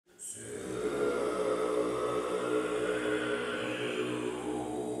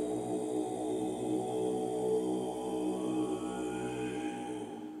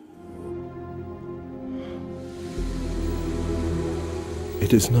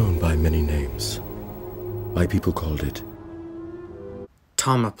It is known by many names. My people called it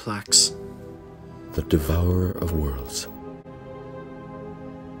Tomaplex. the Devourer of Worlds.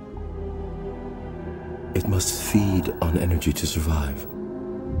 It must feed on energy to survive.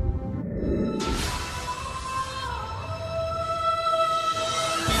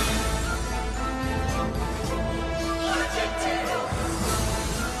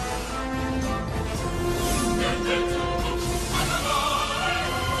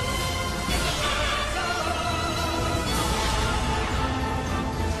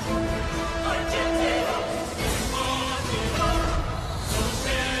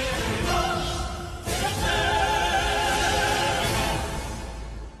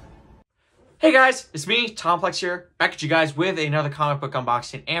 Hey guys, it's me, Tomplex here, back at you guys with another comic book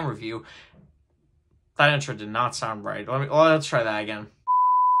unboxing and review. That intro did not sound right. Let's try that again.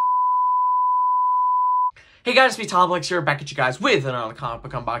 Hey guys, it's me, Tomplex here, back at you guys with another comic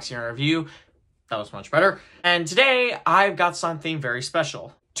book unboxing and review. That was much better. And today, I've got something very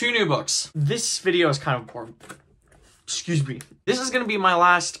special. 2 new books. This video is kind of important. Excuse me. This is going to be my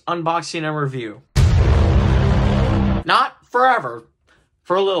last unboxing and review. Not forever.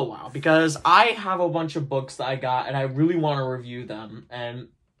 For a little while, because I have a bunch of books that I got and I really want to review them and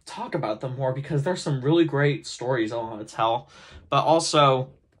talk about them more because there's some really great stories I want to tell, but also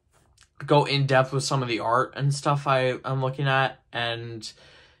go in depth with some of the art and stuff I'm looking at, and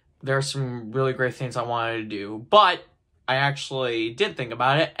there's some really great things I wanted to do, but I actually did think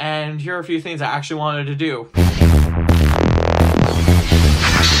about it, and here are a few things I actually wanted to do.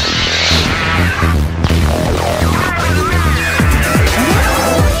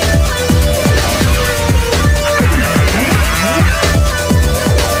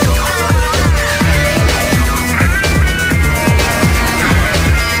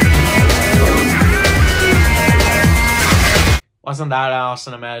 Wasn't that an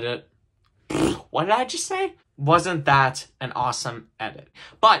awesome edit? What did I just say? Wasn't that an awesome edit?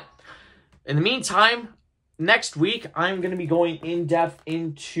 But in the meantime, next week I'm going to be going in depth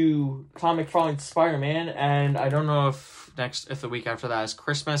into comic following Spider-Man, and I don't know if the week after that is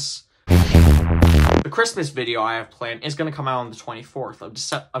Christmas. The Christmas video I have planned is going to come out on the 24th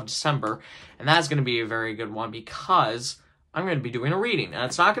of December, and that's going to be a very good one because I'm going to be doing a reading, and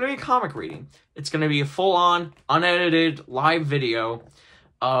it's not going to be a comic reading. It's going to be a full-on, unedited, live video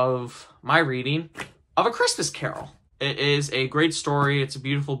of my reading of A Christmas Carol. It is a great story. It's a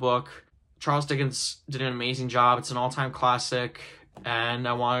beautiful book. Charles Dickens did an amazing job. It's an all-time classic, and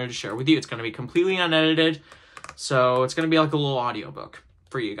I wanted to share with you. It's going to be completely unedited, so it's going to be like a little audiobook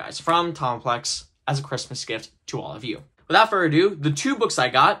for you guys from Tomplex as a Christmas gift to all of you. Without further ado, the 2 books I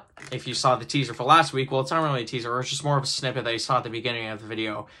got, if you saw the teaser for last week, well, it's not really a teaser, it's just more of a snippet that you saw at the beginning of the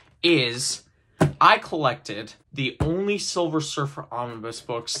video, is I collected the only Silver Surfer Omnibus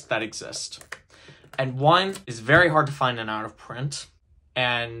books that exist. And one is very hard to find and out of print,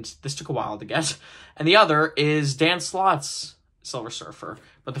 and this took a while to get. And the other is Dan Slott's Silver Surfer.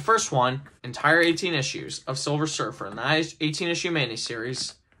 But the first one, entire 18 issues of Silver Surfer, and that is 18-issue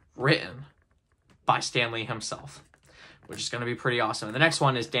miniseries, written by Stan Lee himself, which is going to be pretty awesome. And the next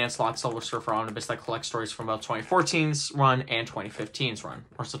one is Dan Slott's Silver Surfer Omnibus that collects stories from both 2014's run and 2015's run.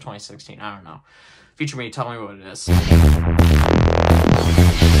 Or so 2016, I don't know. Future me, tell me what it is.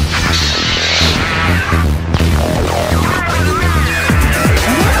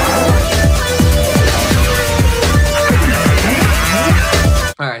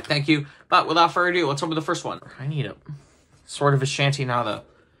 Alright, thank you. But without further ado, let's open the first one. I need a sword of Ashanti, now the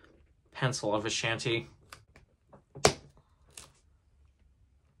pencil of Ashanti.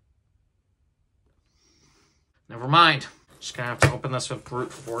 Never mind. Just gonna have to open this with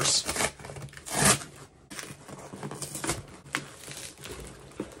brute force.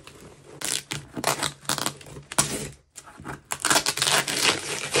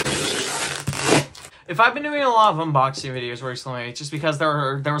 If I've been doing a lot of unboxing videos recently, it's just because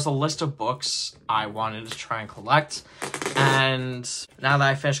there was a list of books I wanted to try and collect. And now that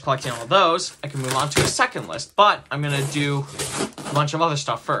I finished collecting all those, I can move on to a second list. But I'm gonna do a bunch of other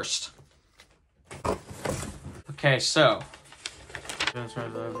stuff first. Okay, so I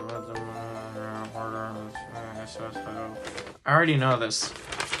already know this.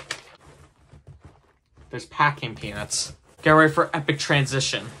 There's packing peanuts. Get ready for epic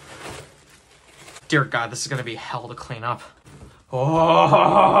transition. Dear God, this is gonna be hell to clean up.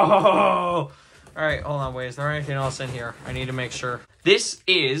 Oh! Alright, hold on, wait, is there anything else in here? I need to make sure. This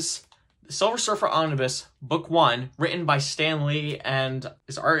is the Silver Surfer Omnibus, Book 1, written by Stan Lee, and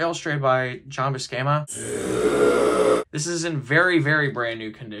is art illustrated by John Buscema. This is in very, very brand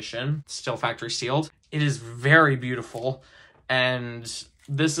new condition. Still factory sealed. It is very beautiful. And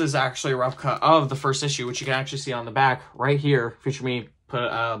this is actually a replica of the first issue, which you can actually see on the back right here. Feature me put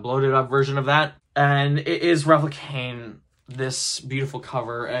a bloated up version of that. And it is replicating this beautiful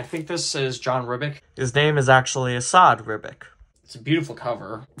cover. And I think this is John Ribic. His name is actually Assad Ribic. It's a beautiful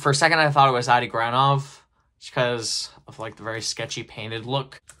cover. For a second, I thought it was Adi Granov, just because of like the very sketchy painted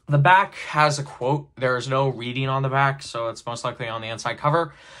look. The back has a quote. There is no reading on the back, so it's most likely on the inside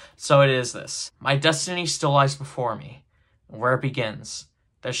cover. So it is this: "My destiny still lies before me, and where it begins,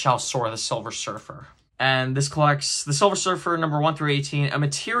 there shall soar the Silver Surfer." And this collects the Silver Surfer number 1 through 18, a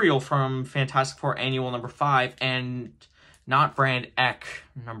material from Fantastic Four Annual number 5, and Not Brand Ek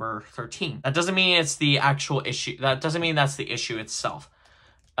number 13. That doesn't mean it's the actual issue. That doesn't mean that's the issue itself.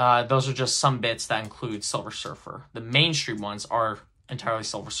 Those are just some bits that include Silver Surfer. The mainstream ones are entirely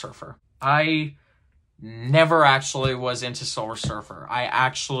Silver Surfer. I never actually was into Silver Surfer. I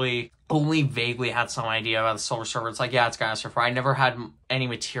actually only vaguely had some idea about the Silver Surfer. It's like, yeah, it's Guy Surfer. I never had any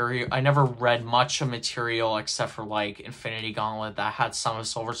material. I never read much of material except for like Infinity Gauntlet that had some of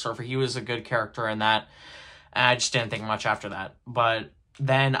Silver Surfer. He was a good character in that. And I just didn't think much after that. But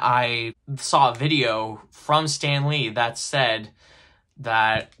then I saw a video from Stan Lee that said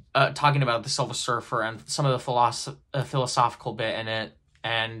that, talking about the Silver Surfer and some of the philosophical bit in it.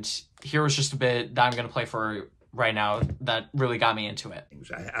 And here was just a bit that I'm going to play for right now that really got me into it.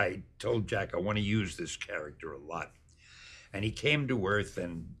 I told Jack I want to use this character a lot. And he came to Earth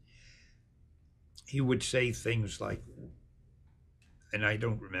and he would say things like, and I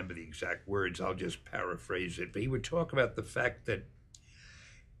don't remember the exact words, I'll just paraphrase it, but he would talk about the fact that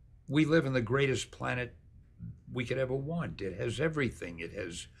we live in the greatest planet we could ever want. It has everything. It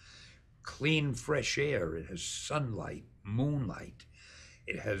has clean, fresh air. It has sunlight, moonlight.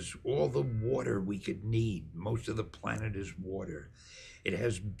 It has all the water we could need. Most of the planet is water. It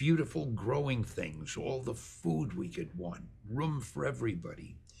has beautiful growing things, all the food we could want, room for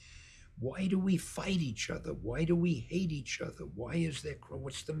everybody. Why do we fight each other? Why do we hate each other? Why is there,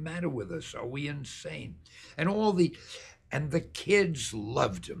 what's the matter with us? Are we insane? And the kids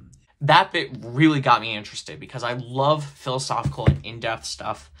loved him. That bit really got me interested because I love philosophical and in-depth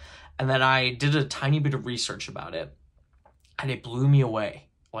stuff. And then I did a tiny bit of research about it and it blew me away.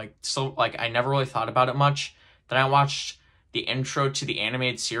 I never really thought about it much. Then I watched the intro to the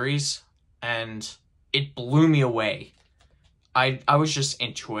animated series and it blew me away. I was just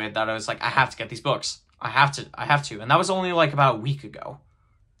into it that I was like, I have to get these books. I have to. And that was only like about a week ago.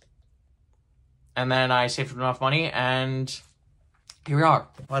 And then I saved enough money and here we are.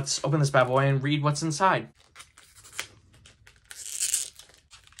 Let's open this bad boy and read what's inside.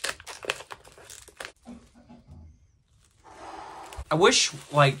 I wish,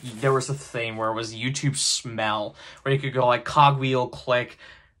 like, there was a thing where it was YouTube smell, where you could go, like, cogwheel, click,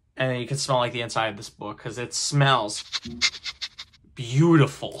 and then you could smell, like, the inside of this book, because it smells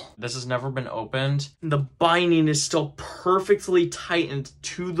beautiful. This has never been opened. The binding is still perfectly tightened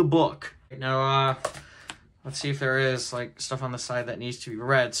to the book. Now, let's see if there is, like, stuff on the side that needs to be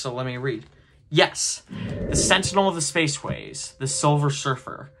read, so let me read. Yes, the Sentinel of the Spaceways, the Silver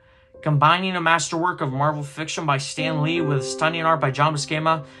Surfer. Combining a masterwork of Marvel fiction by Stan Lee with stunning art by John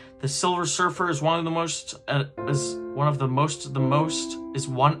Buscema, The Silver Surfer is one of the most,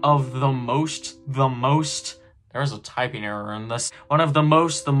 there's a typing error in this, one of the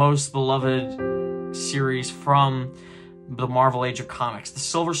most beloved series from the Marvel Age of Comics. The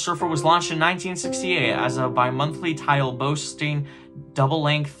Silver Surfer was launched in 1968 as a bi-monthly title boasting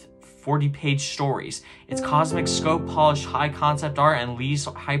double-length 40-page stories. Its cosmic scope, polished high-concept art, and Lee's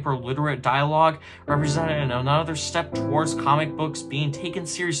hyper-literate dialogue represented another step towards comic books being taken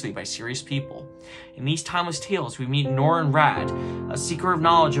seriously by serious people. In these timeless tales, we meet Norrin Radd, a seeker of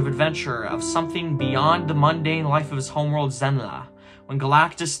knowledge, of adventure, of something beyond the mundane life of his homeworld Zenla. When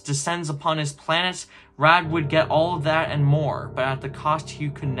Galactus descends upon his planet, Radd would get all of that and more, but at the cost he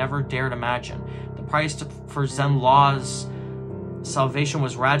could never dare to imagine. The price for Zenla's salvation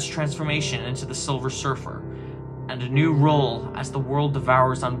was Radd's transformation into the Silver Surfer, and a new role as the world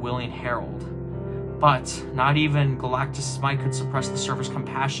devours unwilling herald. But not even Galactus' might could suppress the Surfer's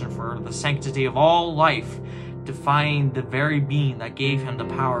compassion for the sanctity of all life, defying the very being that gave him the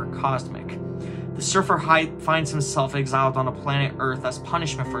power cosmic. The Surfer finds himself exiled on a planet Earth as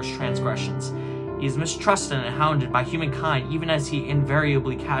punishment for his transgressions. He is mistrusted and hounded by humankind, even as he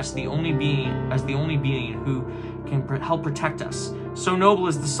invariably casts the only being who can help protect us. So noble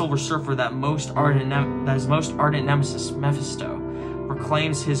is the Silver Surfer that his most ardent nemesis, Mephisto,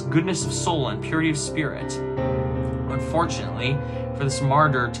 proclaims his goodness of soul and purity of spirit. Unfortunately, for this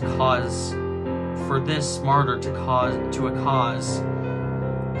martyr to a cause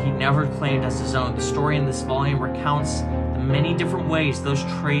he never claimed as his own, the story in this volume recounts the many different ways, those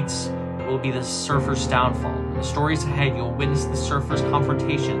traits will be the Surfer's downfall. In the stories ahead, you'll witness the Surfer's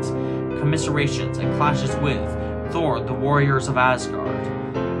confrontations, commiserations, and clashes with Thor, the warriors of Asgard,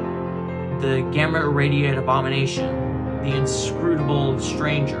 the gamma-irradiated abomination, the inscrutable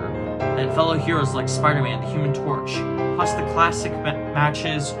stranger, and fellow heroes like Spider-Man, the Human Torch, plus the classic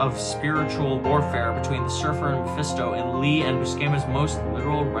matches of spiritual warfare between the Surfer and Mephisto in Lee and Buscema's most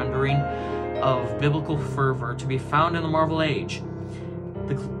literal rendering of biblical fervor to be found in the Marvel Age.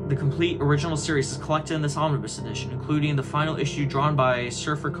 The complete original series is collected in this Omnibus edition, including the final issue drawn by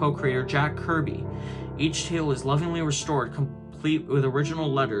Surfer co-creator Jack Kirby. Each tale is lovingly restored, complete with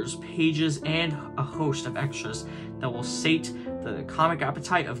original letters, pages, and a host of extras that will sate the comic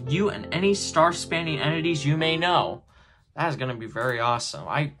appetite of you and any star-spanning entities you may know. That is going to be very awesome.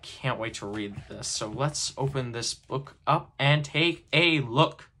 I can't wait to read this. So let's open this book up and take a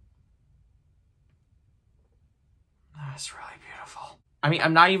look. That's really beautiful. I mean,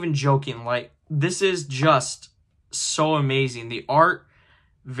 I'm not even joking. Like, this is just so amazing. The art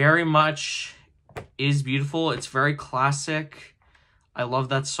very much is beautiful. It's very classic. I love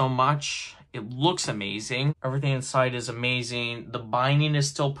that so much. It looks amazing. Everything inside is amazing. The binding is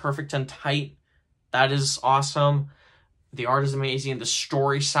still perfect and tight. That is awesome. The art is amazing. The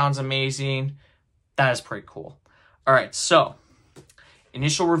story sounds amazing. That is pretty cool. All right, so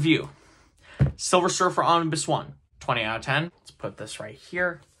initial review. Silver Surfer Omnibus 1, 20 out of 10. Let's put this right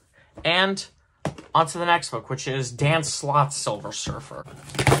here. And on to the next book, which is Dan Slott's Silver Surfer.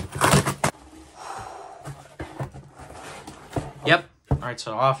 Yep. All right,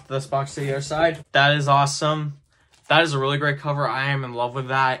 so off this box to the other side. That is awesome. That is a really great cover. I am in love with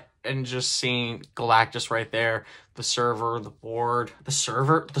that. And just seeing Galactus right there, the server, the board, the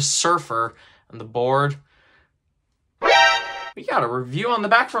surfer, and the board. We got a review on the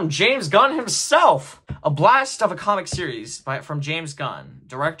back from James Gunn himself. A blast of a comic series from James Gunn,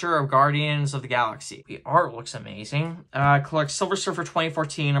 director of Guardians of the Galaxy. The art looks amazing. Collect Silver Surfer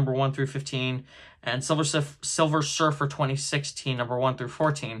 2014, number 1 through 15, and Silver Surfer 2016, number 1 through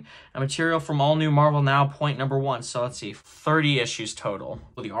 14. And material from All New Marvel Now, point number 1. So let's see, 30 issues total.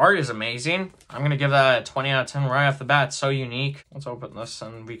 Well, the art is amazing. I'm going to give that a 20 out of 10 right off the bat. It's so unique. Let's open this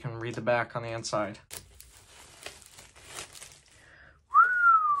and we can read the back on the inside.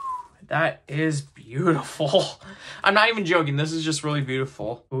 That is beautiful. I'm not even joking. This is just really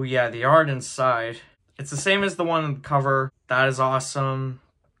beautiful. Oh yeah, the art inside. It's the same as the one on the cover. That is awesome.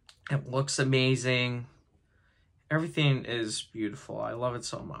 It looks amazing. Everything is beautiful. I love it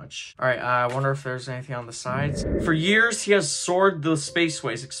so much. All right, I wonder if there's anything on the sides. For years, he has soared the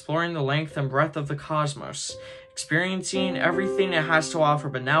spaceways, exploring the length and breadth of the cosmos, experiencing everything it has to offer.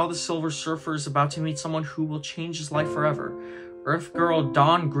 But now the Silver Surfer is about to meet someone who will change his life forever. Earth girl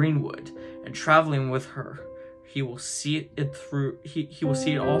Dawn Greenwood, and traveling with her, he will see it through. He will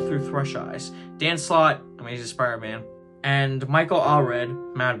see it all through fresh eyes. Dan Slott, Amazing Spider-Man, and Michael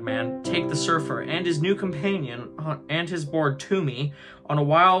Allred, Madman, take the Surfer and his new companion and his board Toomey on a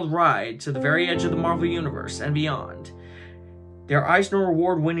wild ride to the very edge of the Marvel Universe and beyond. Their Eisner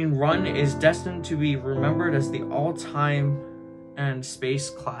Award-winning run is destined to be remembered as the all-time and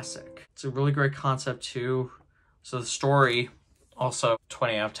space classic. It's a really great concept too. So the story. Also,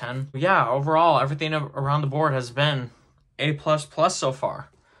 20 out of 10. Yeah, overall, everything around the board has been A++ so far.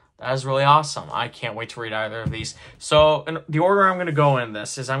 That is really awesome. I can't wait to read either of these. So, the order I'm going to go in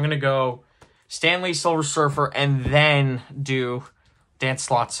this is I'm going to go Stan Lee Silver Surfer and then do Dan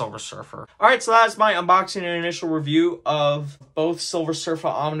Slott Silver Surfer. Alright, so that's my unboxing and initial review of both Silver Surfer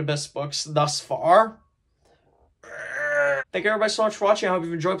Omnibus books thus far. Thank you everybody so much for watching. I hope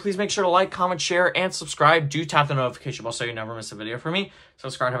you've enjoyed. Please make sure to like, comment, share, and subscribe. Do tap the notification bell so you never miss a video from me.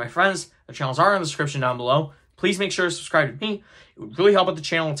 Subscribe to my friends. Their channels are in the description down below. Please make sure to subscribe to me. It would really help out the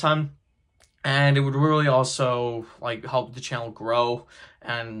channel a ton. And it would really also help the channel grow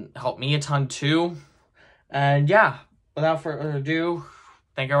and help me a ton too. And yeah, without further ado,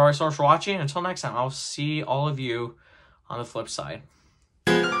 thank you everybody so much for watching. Until next time, I'll see all of you on the flip side.